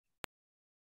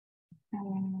So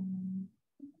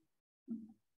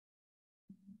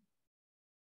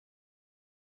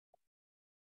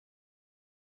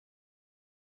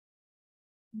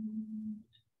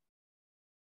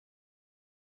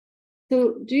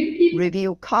do people,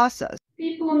 review causes.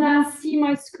 People now see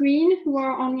my screen who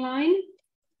are online?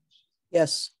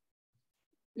 Yes.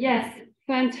 Yes,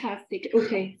 fantastic.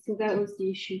 Okay, so that was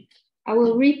the issue. I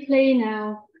will replay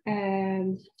now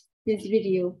this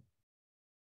video.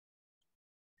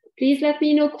 Please let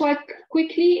me know quite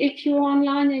quickly if you're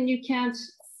online and you can't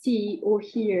see or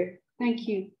hear. Thank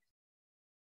you.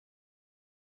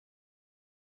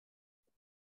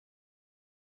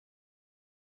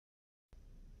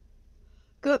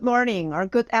 Good morning or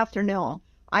good afternoon.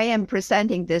 I am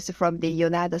presenting this from the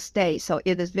United States, so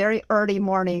it is very early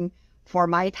morning for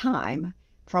my time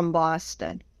from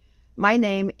Boston. My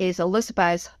name is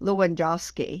Elizabeth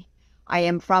Lewandrowski. I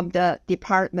am from the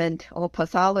Department of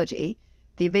Pathology,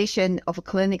 Division of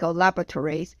Clinical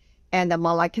Laboratories and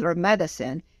Molecular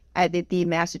Medicine at the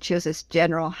Massachusetts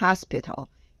General Hospital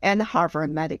and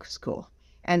Harvard Medical School.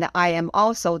 And I am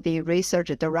also the Research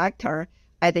Director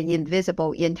at the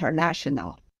Invisible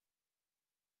International.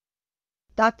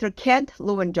 Dr. Kent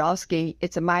Lewandrowski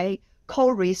is my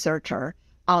co-researcher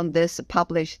on this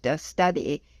published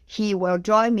study. He will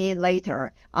join me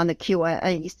later on the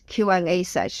Q&A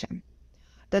session.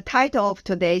 The title of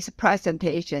today's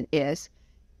presentation is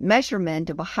Measurement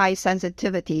of High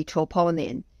Sensitivity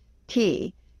Troponin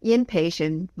T in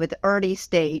Patient with Early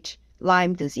Stage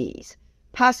Lyme Disease,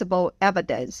 Possible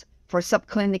Evidence for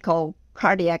Subclinical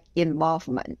Cardiac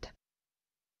Involvement.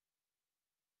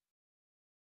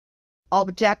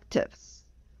 Objectives.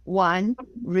 1.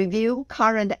 Review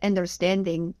current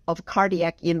understanding of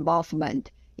cardiac involvement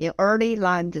in early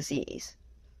Lyme disease.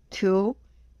 2.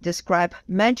 Describe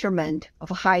measurement of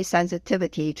high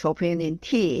sensitivity troponin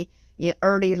T in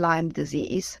early Lyme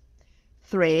disease.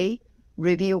 3.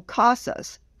 Review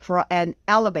causes for an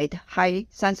elevated high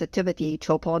sensitivity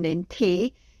troponin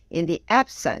T in the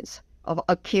absence of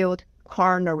acute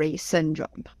coronary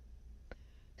syndrome.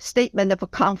 Statement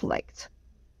of conflict.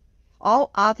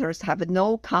 All authors have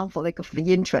no conflict of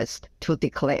interest to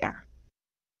declare.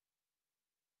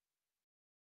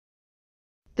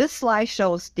 This slide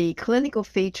shows the clinical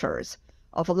features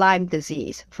of Lyme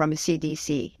disease from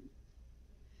CDC.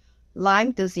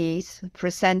 Lyme disease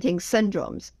presenting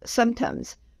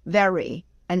symptoms vary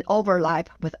and overlap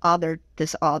with other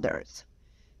disorders.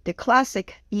 The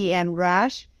classic EM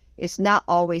rash is not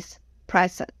always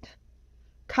present.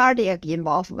 Cardiac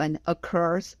involvement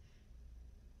occurs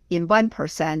in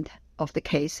 1% of the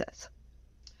cases.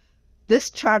 This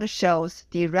chart shows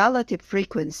the relative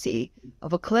frequency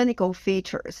of clinical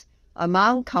features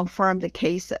among confirmed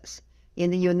cases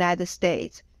in the United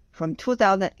States from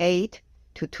 2008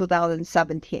 to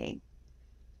 2017.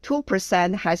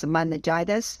 2% has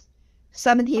meningitis,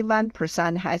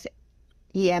 71% has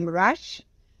EM rash,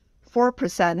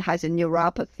 4% has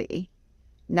neuropathy,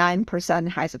 9%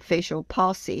 has facial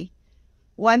palsy,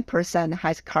 1%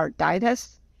 has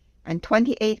carditis, and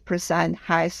 28%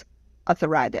 has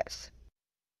arthritis.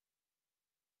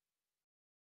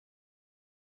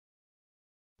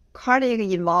 Cardiac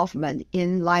involvement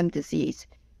in Lyme disease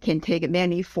can take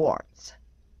many forms.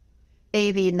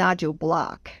 AV nodule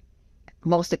block,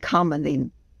 most commonly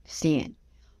seen,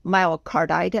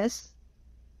 myocarditis,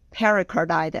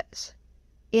 pericarditis,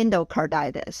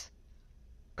 endocarditis,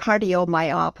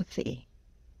 cardiomyopathy.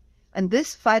 And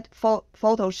this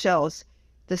photo shows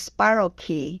the spiral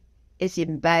key is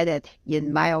embedded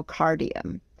in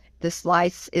myocardium. This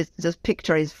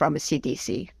picture is from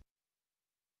CDC.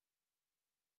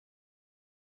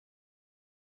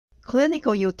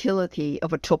 Clinical utility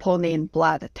of troponin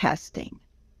blood testing.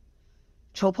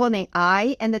 Troponin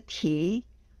I and T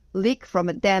leak from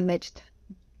damaged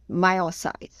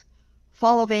myocytes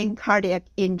following cardiac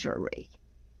injury.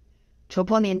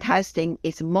 Troponin testing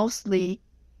is mostly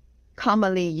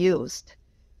commonly used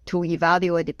to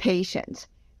evaluate patients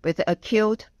with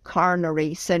acute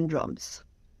coronary syndromes.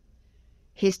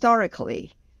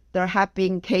 Historically, there have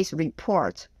been case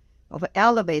reports of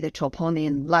elevated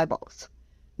troponin levels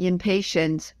in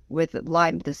patients with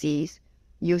Lyme disease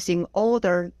using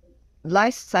older,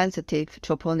 less sensitive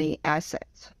troponin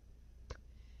assays.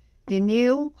 The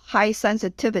new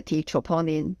high-sensitivity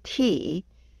troponin T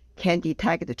can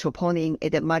detect the troponin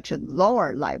at much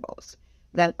lower levels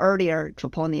than earlier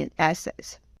troponin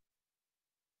assays.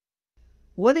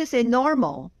 What is a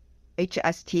normal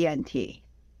HSTNT?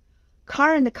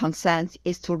 Current consensus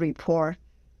is to report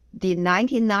the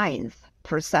 99th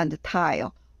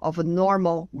percentile of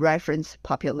normal reference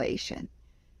population.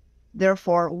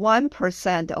 Therefore,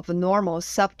 1% of normal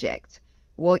subjects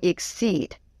will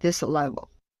exceed this level.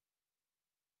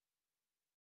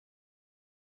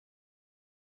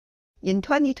 In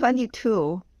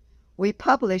 2022, we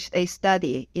published a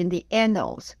study in the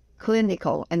Annals,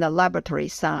 Clinical and Laboratory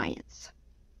Science.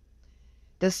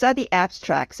 The study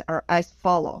abstracts are as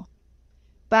follows.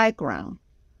 Background.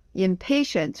 In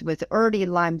patients with early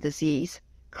Lyme disease,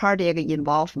 cardiac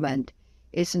involvement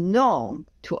is known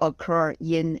to occur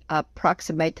in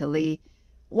approximately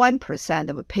 1%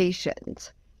 of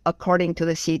patients, according to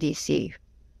the CDC.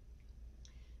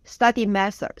 Study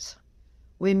methods.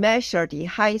 We measured the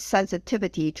high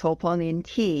sensitivity troponin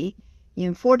T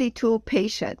in 42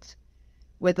 patients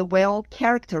with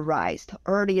well-characterized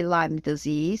early Lyme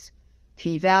disease to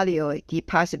evaluate the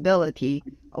possibility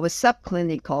of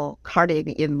subclinical cardiac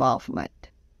involvement.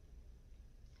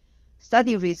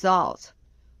 Study results: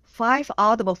 5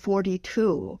 out of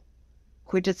 42,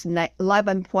 which is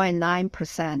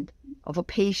 11.9% of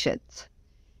patients,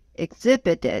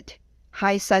 exhibited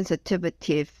high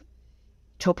sensitivity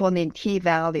troponin T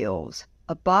values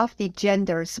above the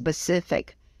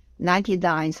gender-specific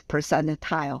 99th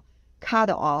percentile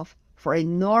cutoff for a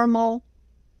normal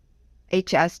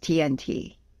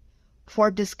HSTNT.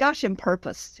 For discussion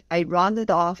purpose, I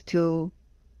rounded off to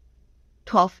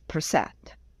 12%.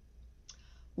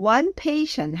 One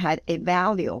patient had a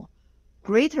value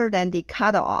greater than the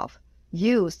cutoff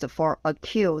used for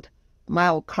acute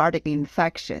myocardial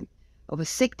infarction of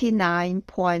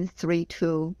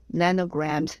 69.32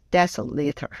 nanograms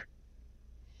deciliter.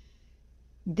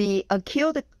 The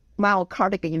acute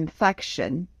myocardial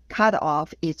infarction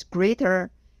cutoff is greater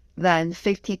than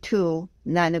 52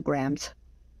 nanograms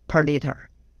per liter.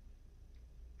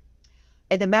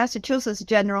 At the Massachusetts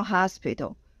General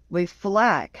Hospital, we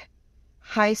flag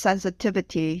high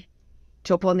sensitivity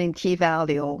troponin T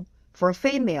value for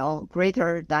female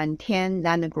greater than 10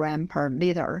 nanogram per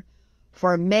liter,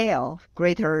 for male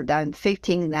greater than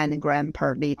 15 nanogram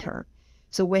per liter.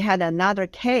 So we had another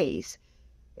case.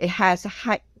 It has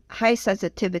high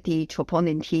sensitivity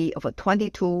troponin T of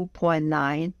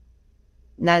 22.9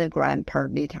 nanogram per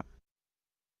liter.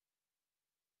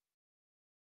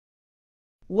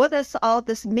 What does all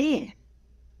this mean?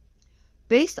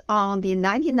 Based on the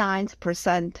 99th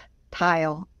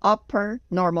percentile upper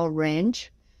normal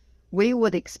range, we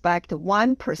would expect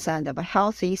 1% of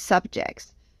healthy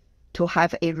subjects to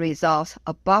have a result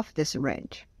above this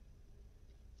range.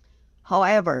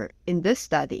 However, in this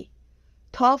study,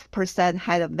 12%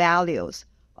 had values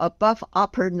above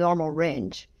upper normal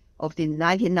range of the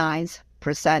 99th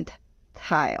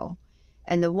percentile,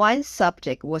 and one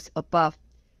subject was above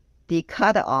the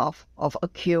cutoff of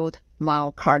acute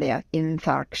myocardial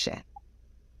infarction.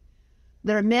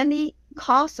 There are many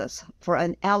causes for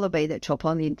an elevated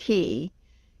troponin T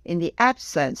in the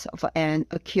absence of an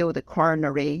acute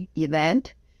coronary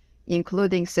event,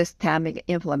 including systemic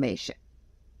inflammation.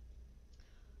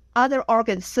 Other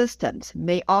organ systems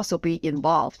may also be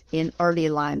involved in early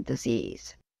Lyme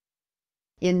disease.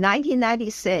 In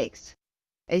 1996,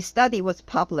 a study was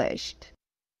published.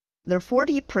 The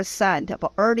 40%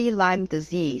 of early Lyme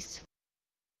disease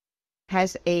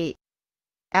has an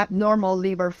abnormal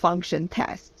liver function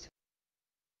test.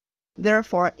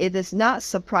 Therefore, it is not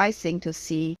surprising to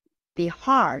see the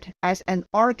heart as an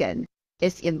organ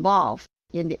is involved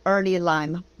in the early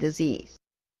Lyme disease.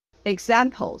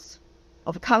 Examples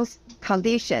of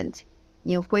conditions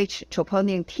in which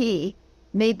troponin T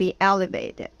may be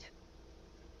elevated: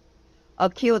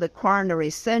 acute coronary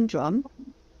syndrome,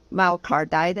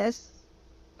 myocarditis,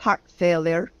 heart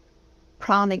failure,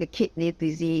 chronic kidney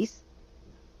disease,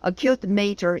 acute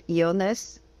major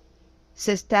illness,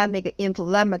 systemic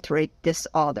inflammatory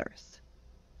disorders,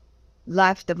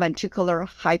 left ventricular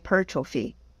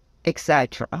hypertrophy,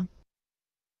 etc.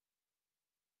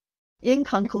 In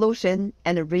conclusion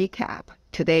and recap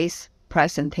today's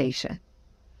presentation,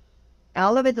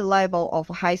 elevated level of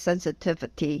high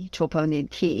sensitivity troponin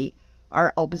T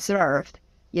are observed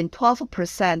in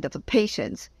 12% of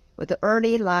patients with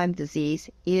early Lyme disease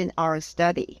in our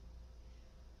study.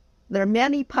 There are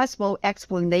many possible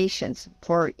explanations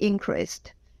for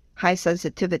increased high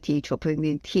sensitivity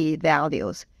troponin T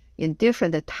values in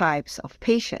different types of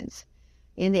patients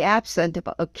in the absence of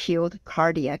acute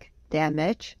cardiac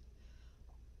damage.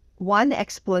 One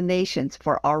explanation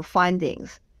for our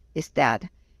findings is that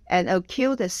an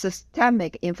acute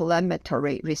systemic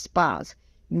inflammatory response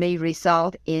may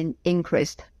result in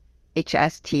increased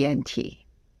HSTNT.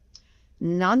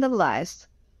 Nonetheless,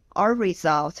 our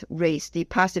results raise the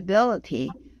possibility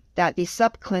that the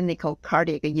subclinical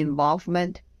cardiac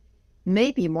involvement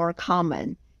may be more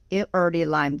common in early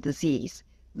Lyme disease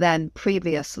than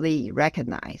previously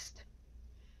recognized.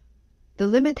 The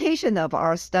limitation of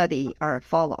our study are as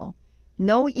follows.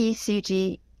 No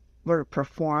ECG were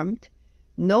performed.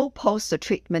 No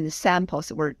post-treatment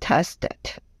samples were tested.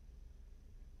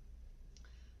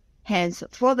 Hence,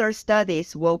 further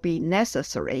studies will be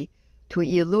necessary to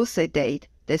elucidate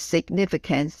the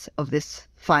significance of this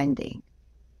finding.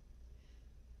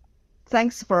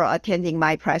 Thanks for attending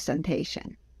my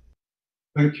presentation.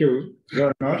 Thank you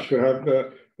very much. We have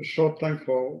a short time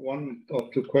for one or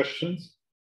two questions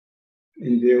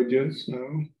in the audience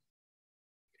now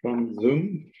from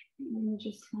Zoom. Let me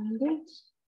just find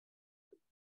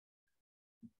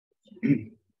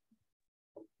it.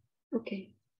 Okay.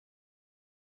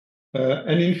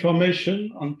 Any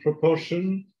information on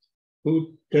proportion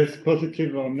who test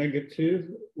positive or negative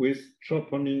with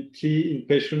troponin T in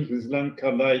patients with Lyme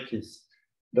carditis,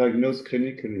 diagnosed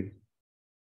clinically?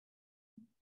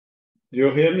 Do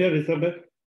you hear me, Elizabeth?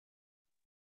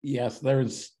 Yes,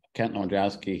 there's Kent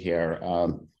Lewandrowski here.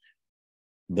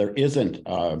 There isn't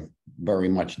very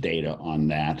much data on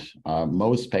that.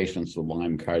 Most patients with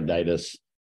Lyme carditis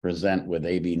present with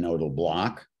AV nodal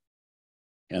block,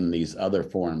 and these other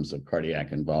forms of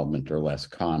cardiac involvement are less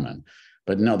common.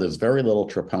 But no, there's very little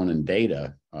troponin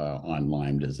data on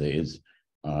Lyme disease,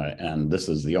 and this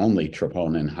is the only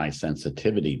troponin high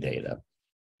sensitivity data.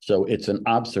 So it's an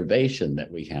observation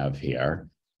that we have here.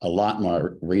 A lot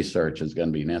more research is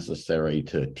going to be necessary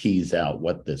to tease out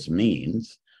what this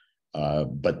means.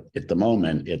 But at the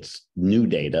moment, it's new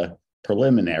data,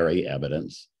 preliminary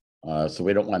evidence. So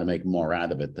we don't want to make more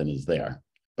out of it than is there.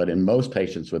 But in most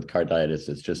patients with carditis,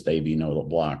 it's just AV nodal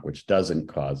block, which doesn't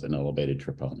cause an elevated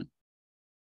troponin.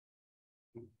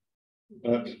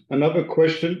 Another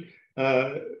question.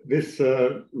 These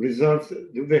results,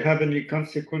 do they have any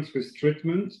consequence with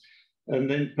treatment? And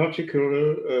in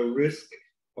particular,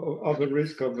 other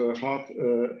risk of a heart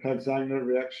Alzheimer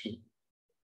reaction?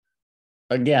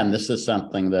 Again, this is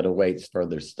something that awaits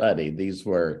further study. These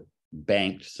were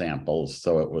banked samples,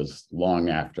 so it was long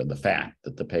after the fact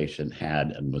that the patient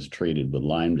had and was treated with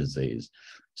Lyme disease.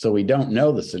 So we don't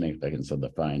know the significance of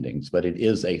the findings, but it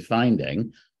is a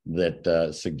finding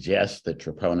that suggests that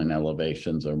troponin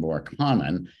elevations are more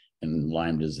common in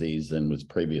Lyme disease than was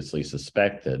previously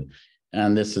suspected.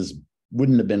 And this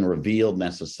wouldn't have been revealed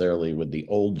necessarily with the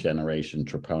old generation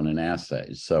troponin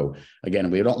assays. So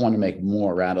again, we don't want to make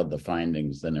more out of the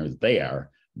findings than are there,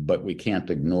 but we can't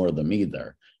ignore them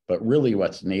either. But really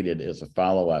what's needed is a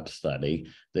follow-up study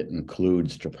that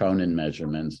includes troponin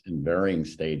measurements in varying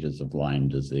stages of Lyme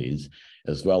disease,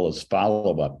 as well as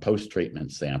follow-up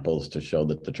post-treatment samples to show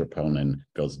that the troponin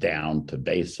goes down to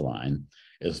baseline,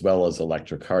 as well as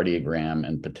electrocardiogram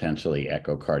and potentially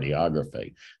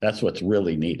echocardiography. That's what's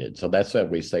really needed. So that's why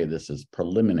we say this is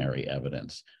preliminary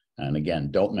evidence. And again,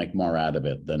 don't make more out of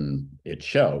it than it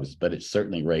shows, but it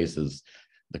certainly raises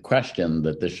the question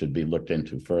that this should be looked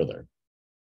into further.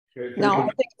 Now, I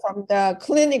think from the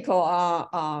clinical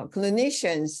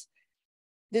clinicians,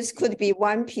 this could be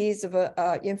one piece of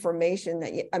information,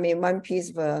 one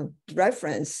piece of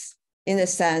reference in a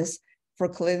sense for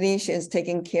clinicians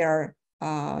taking care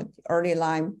early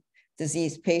Lyme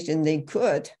disease patient. They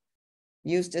could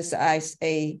use this as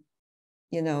a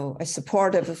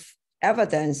supportive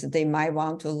evidence that they might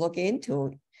want to look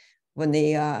into when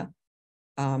they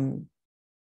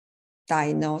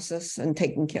diagnose and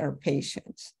taking care of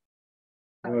patients.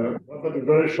 A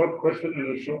very short question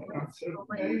and a short answer.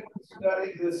 Can you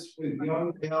study this with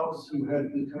young males who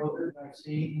had the COVID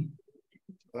vaccine?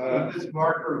 This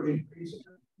marker increased?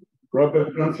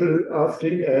 Robert Johnson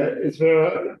asking, is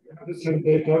there some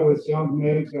data with young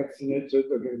males vaccinated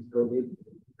against COVID?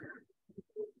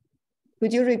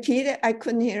 Could you repeat it? I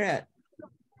couldn't hear it.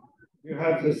 You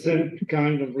have the same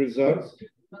kind of results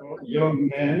for young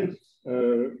men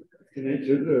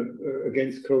vaccinated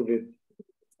against COVID.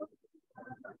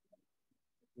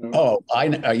 Oh,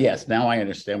 yes, now I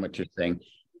understand what you're saying.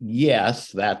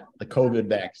 Yes, that the COVID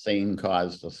vaccine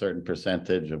caused a certain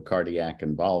percentage of cardiac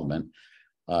involvement.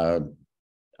 I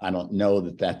don't know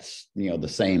that that's, the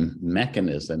same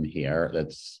mechanism here.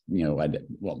 That's, it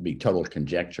won't be total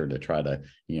conjecture to try to,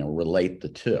 relate the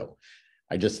two.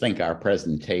 I just think our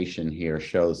presentation here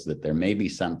shows that there may be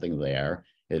something there.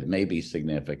 It may be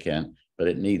significant, but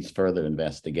it needs further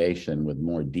investigation with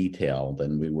more detail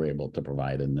than we were able to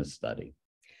provide in this study.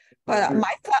 But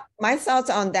my thoughts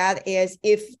on that is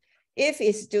if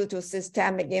it's due to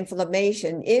systemic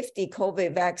inflammation, if the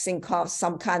COVID vaccine caused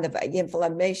some kind of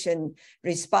inflammation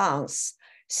response,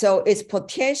 so it's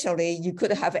potentially you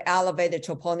could have elevated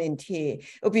troponin T. It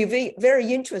would be very,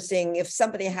 very interesting if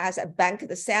somebody has a bank of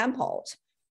the samples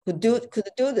could do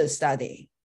the study.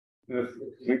 Yes,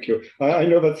 thank you. I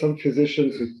know that some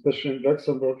physicians, especially in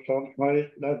Luxembourg, found high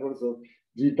levels of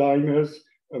D-dimers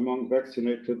among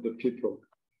vaccinated people.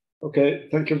 Okay,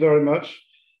 thank you very much.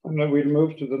 And then we'll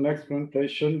move to the next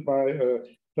presentation by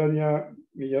Tanya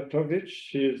Mijatovic.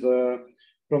 She's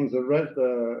from the Red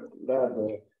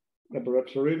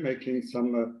laboratory making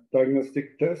some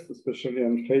diagnostic tests, especially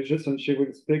on phages, and she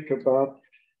will speak about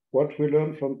what we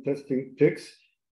learned from testing ticks